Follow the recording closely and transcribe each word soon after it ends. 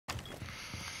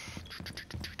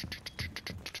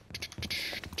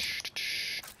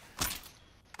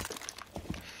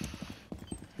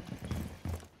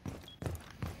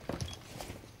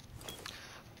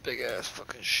big ass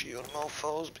fucking shield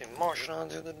mofos be marching on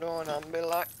through the door and I'll be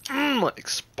like,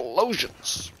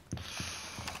 explosions.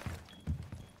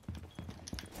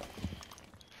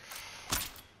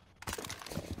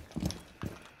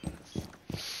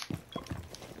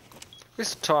 At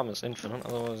least the time is infinite,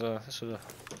 otherwise this would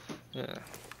yeah.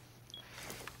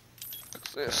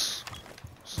 What's this?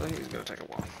 So he's gonna take a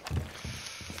while.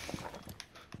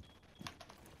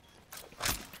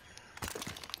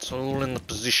 It's all in the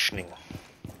positioning.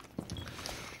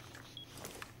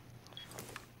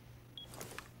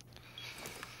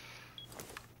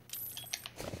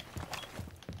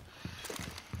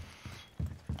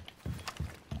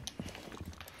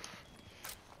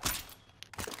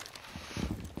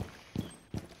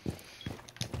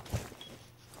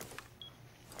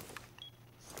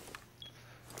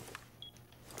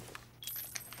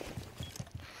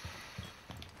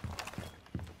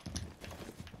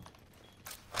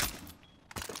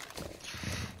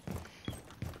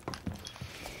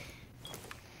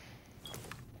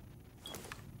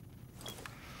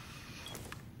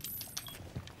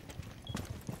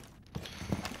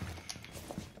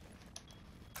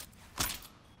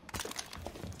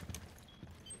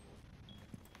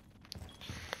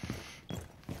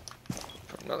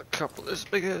 Another couple of this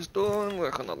big ass door and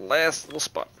work on the last little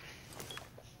spot.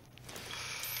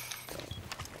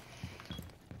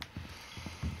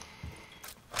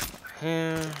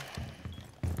 Here.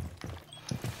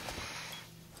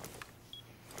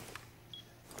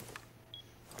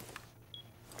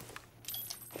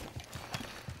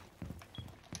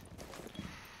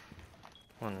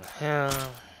 One here.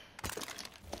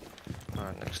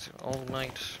 Right next to old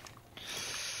mate.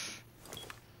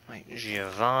 Mate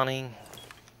Giovanni.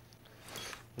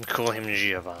 We call him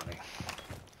Giovanni.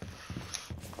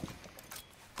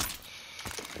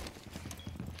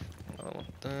 Another one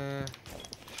there.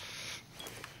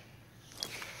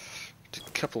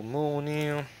 A couple more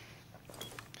now.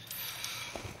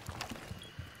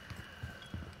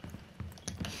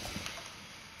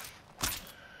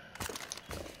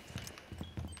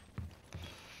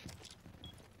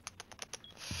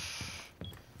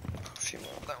 A few more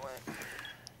that way.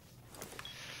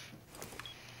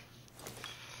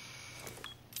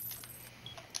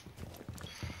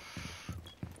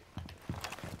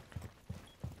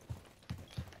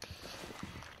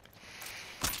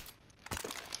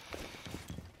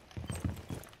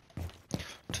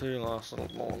 Two last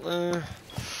little more there.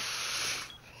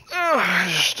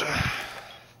 Just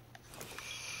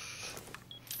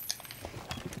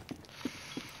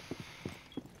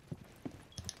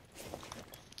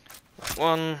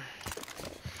one.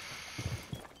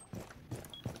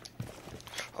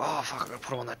 Oh fuck! I gotta put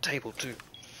them on that table too.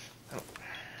 Oh.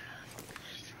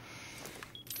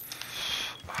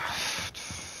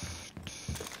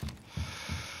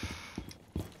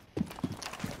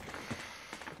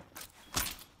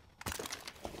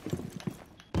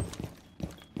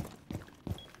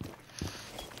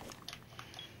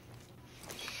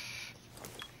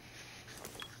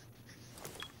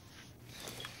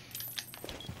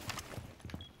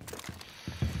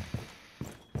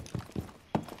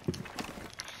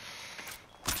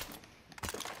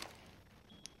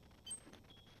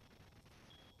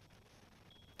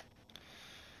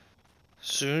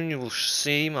 Soon you will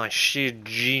see my sheer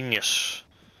genius.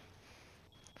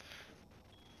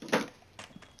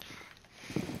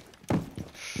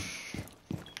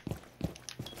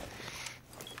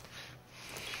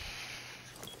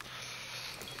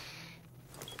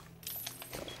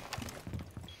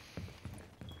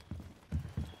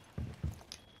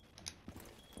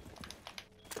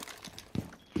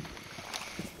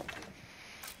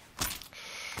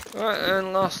 Alright,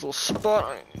 and last little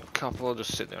spot. A couple will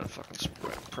just sit there and fucking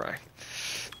spread and pray.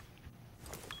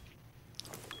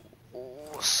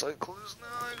 Oh, so close now,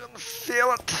 I can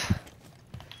feel it.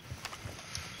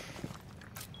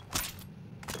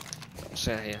 What's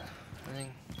out here?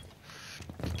 Anything?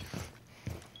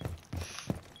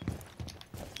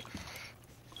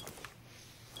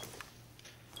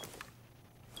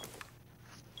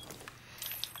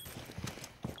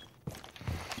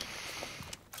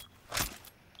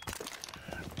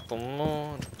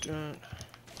 More dirt.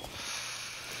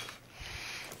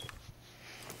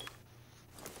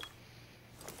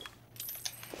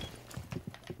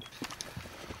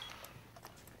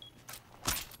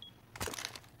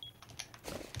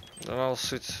 That all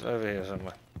sits over here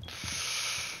somewhere.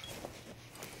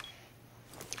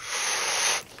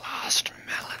 Last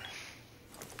melon.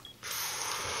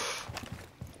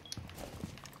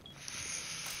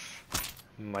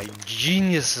 My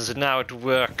genius is now at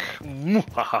work.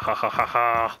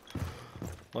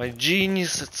 My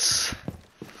genius, it's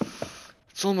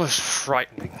It's almost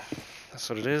frightening. That's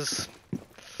what it is.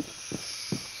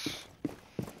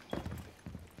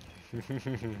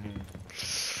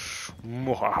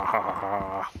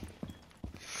 Mwahaha.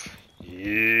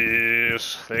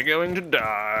 Yes, they're going to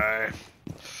die.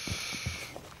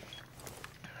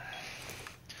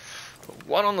 Put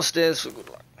one on the stairs for good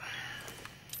luck.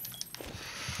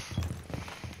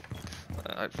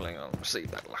 Hopefully I'll receive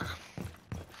that luck.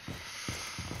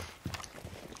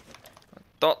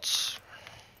 Dots.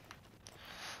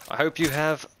 I hope you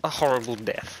have a horrible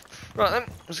death. Right then,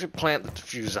 let's go plant the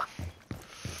diffuser.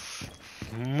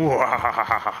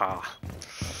 Mwahaha.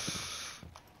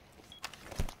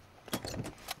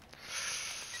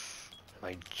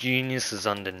 My genius is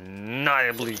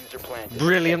undeniably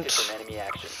brilliant.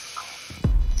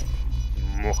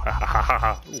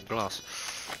 Mwahaha. Ooh, glass.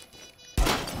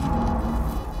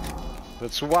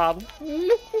 That's one.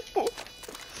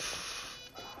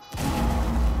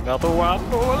 Another one.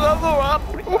 Oh, another one.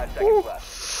 45 seconds left.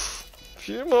 A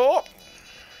few more.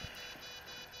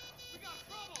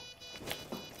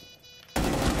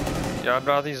 Yeah, I'd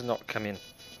rather he's not come in.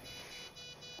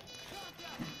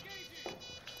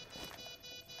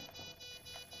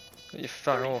 You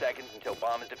fuck 30 off. seconds until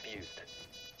bomb is defused.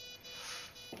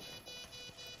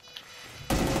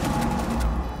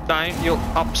 Don't you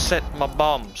upset my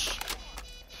bombs.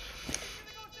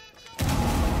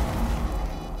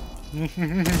 15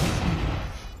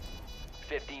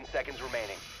 seconds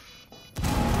remaining.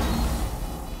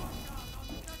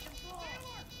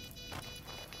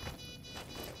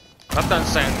 That don't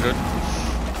sound good.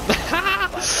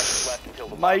 5 seconds left until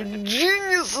the My bomb is defused.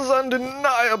 genius is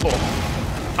undeniable.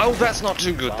 Oh, that's not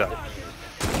too good Bomb though.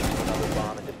 defused. Another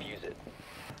bomb and defuse it.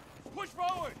 Push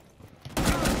forward!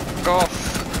 Go off.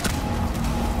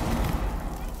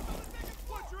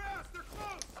 Watch your ass, they're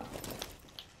close!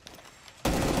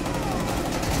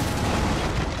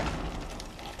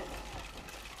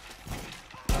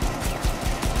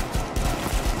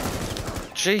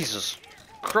 Jesus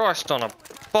Christ on a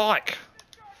bike.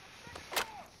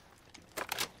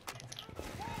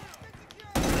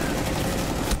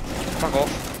 Fuck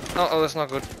off. Oh, that's not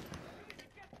good.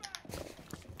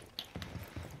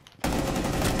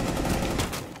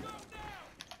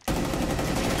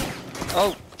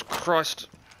 Oh, Christ.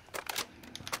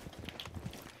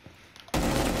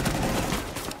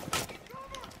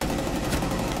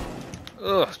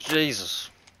 Ugh, Jesus.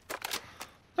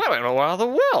 That went rather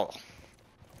well.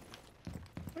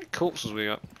 How many corpses we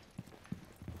got?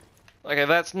 Okay,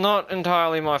 that's not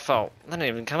entirely my fault. They didn't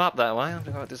even come up that way. I'm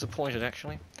quite disappointed,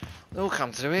 actually. They all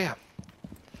come through here.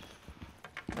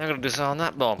 I've got to disarm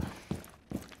that bomb.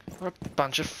 What a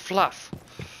bunch of fluff.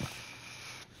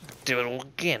 Do it all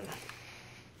again.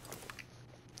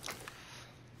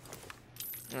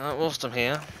 Alright, whilst I'm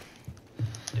here,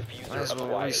 Diffuser might as well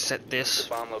acquired. reset this. The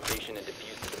bomb location and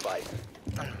defuse the device.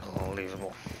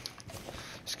 Unbelievable.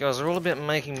 These guys are all about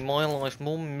making my life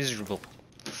more miserable.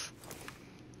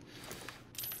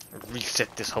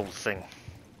 Reset this whole thing.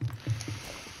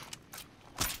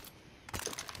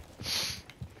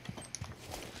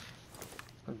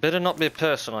 Better not be a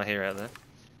person I hear out there.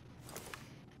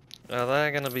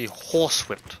 They're gonna be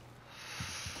horsewhipped.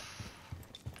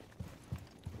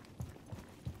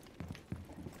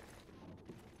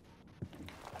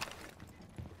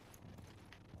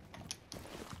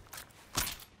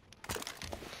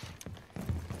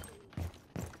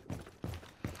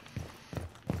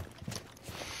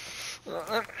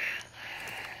 A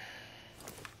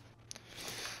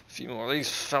few more of these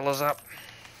fellas up.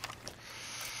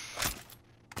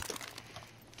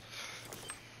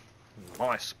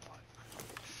 My supply.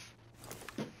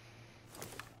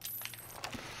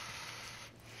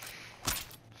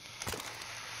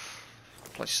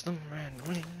 Place them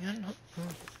randomly and not.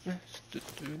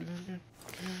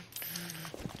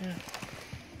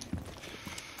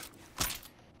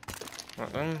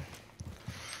 Right then.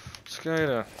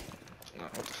 Skater. Oh,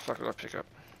 what the fuck did I pick up?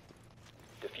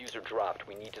 Diffuser dropped.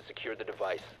 We need to secure the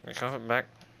device. I can't it back.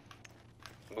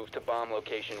 Move to bomb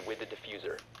location with the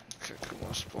diffuser. Okay, come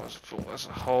on, supplies full as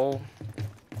a whole.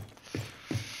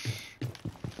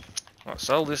 Right,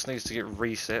 so all this needs to get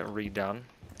reset, redone.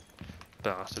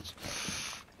 Bastards.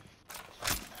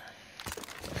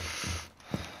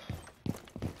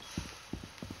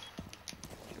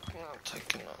 I'll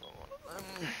take another one of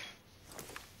them.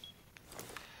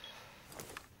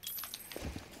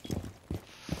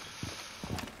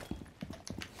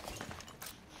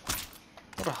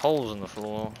 A lot of holes in the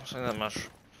floor, I'll say that much.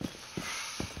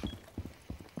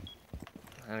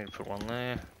 I need to put one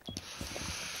there.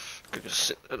 Could just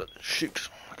sit there and shoot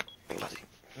like a bloody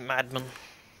madman.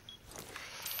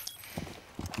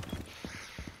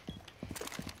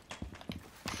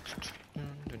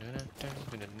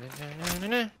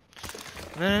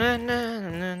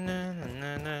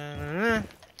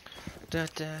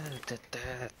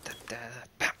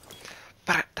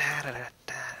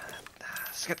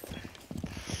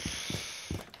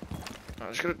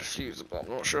 I just gotta defuse the bomb.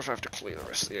 I'm not sure if I have to clear the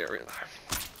rest of the area though.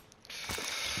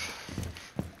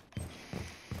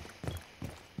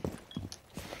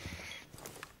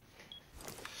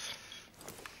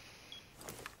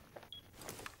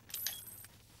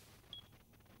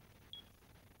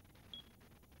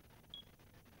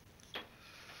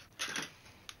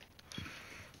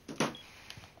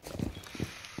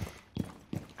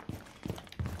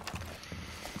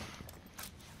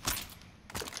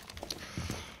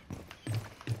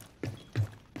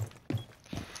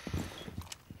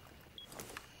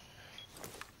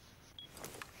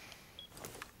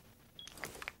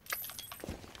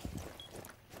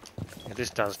 Yeah, this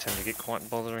does tend to get quite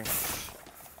bothering.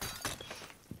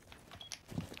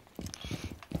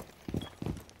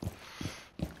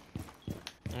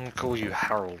 I'll call you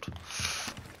Harold.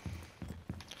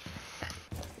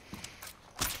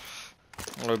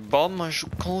 Oh, Bomb, I shall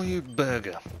call you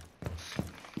Burger.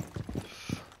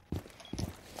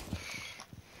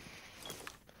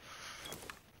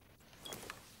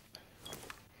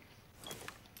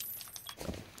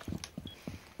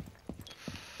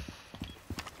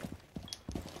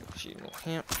 A few more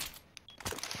here.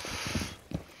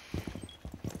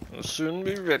 I'll soon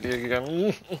be ready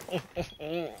again.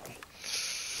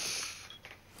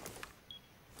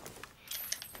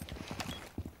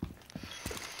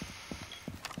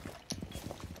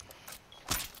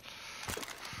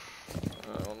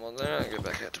 One more there, I'll get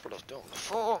back out to what I was doing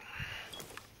before.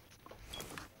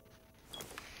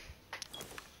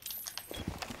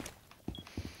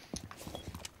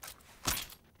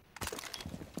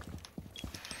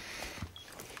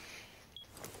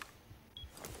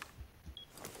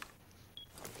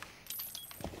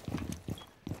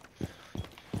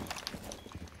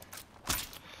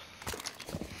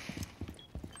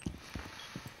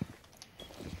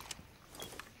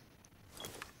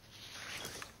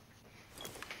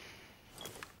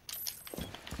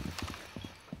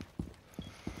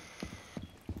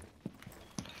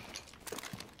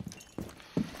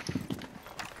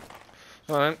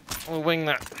 Alright, we'll wing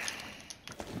that.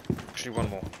 Actually, one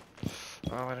more.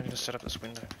 Oh, I don't need to set up this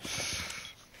window.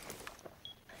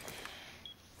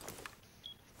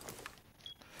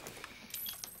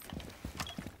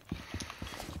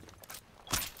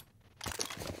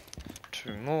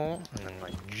 Two more, and then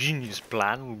my genius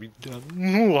plan will be done.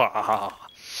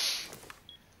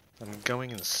 I'm going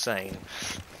insane.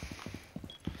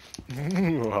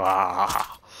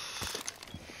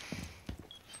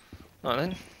 Right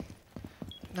then.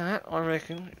 That, I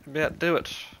reckon, about do it.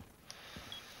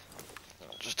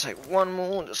 I'll just take one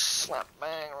more and just slap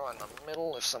bang right in the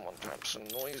middle if someone perhaps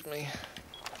annoys me.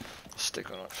 Stick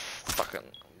on it fucking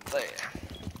there.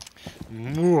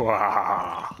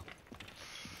 Now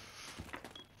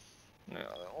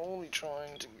they'll all be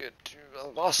trying to get to the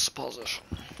last position.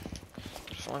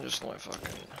 If I just like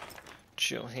fucking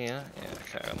chill here. Yeah,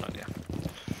 okay, I've no idea.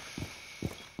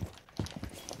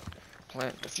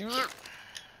 Plant diffuser.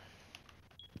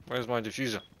 Where's my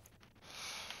diffuser?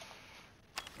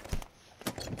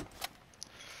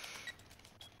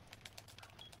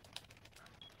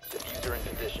 Diffuser in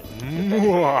position.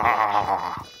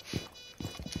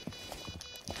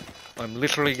 I'm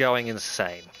literally going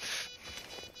insane.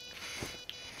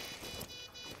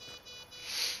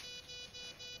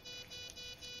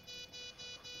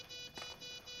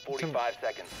 Five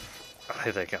seconds. Oh,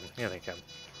 here they come. Here they come.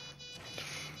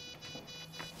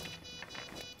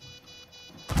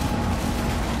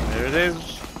 There it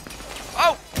is.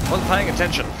 Oh! Wasn't paying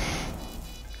attention.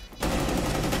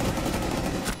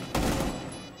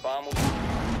 Bomb will be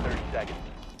 30 seconds.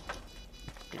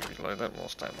 Reload that more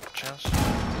stable chance.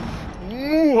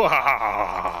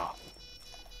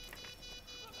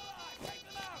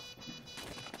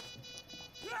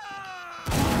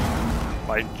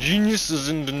 My genius is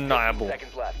undeniable. 50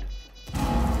 seconds left.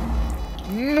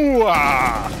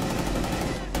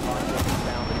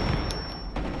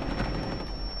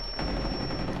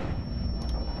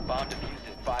 Bomb defused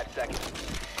in 5 seconds.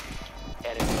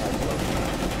 Enemy has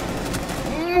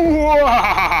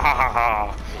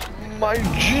located. My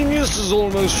genius is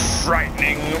almost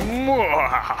frightening.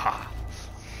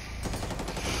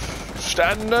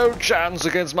 Stand no chance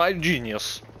against my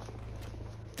genius.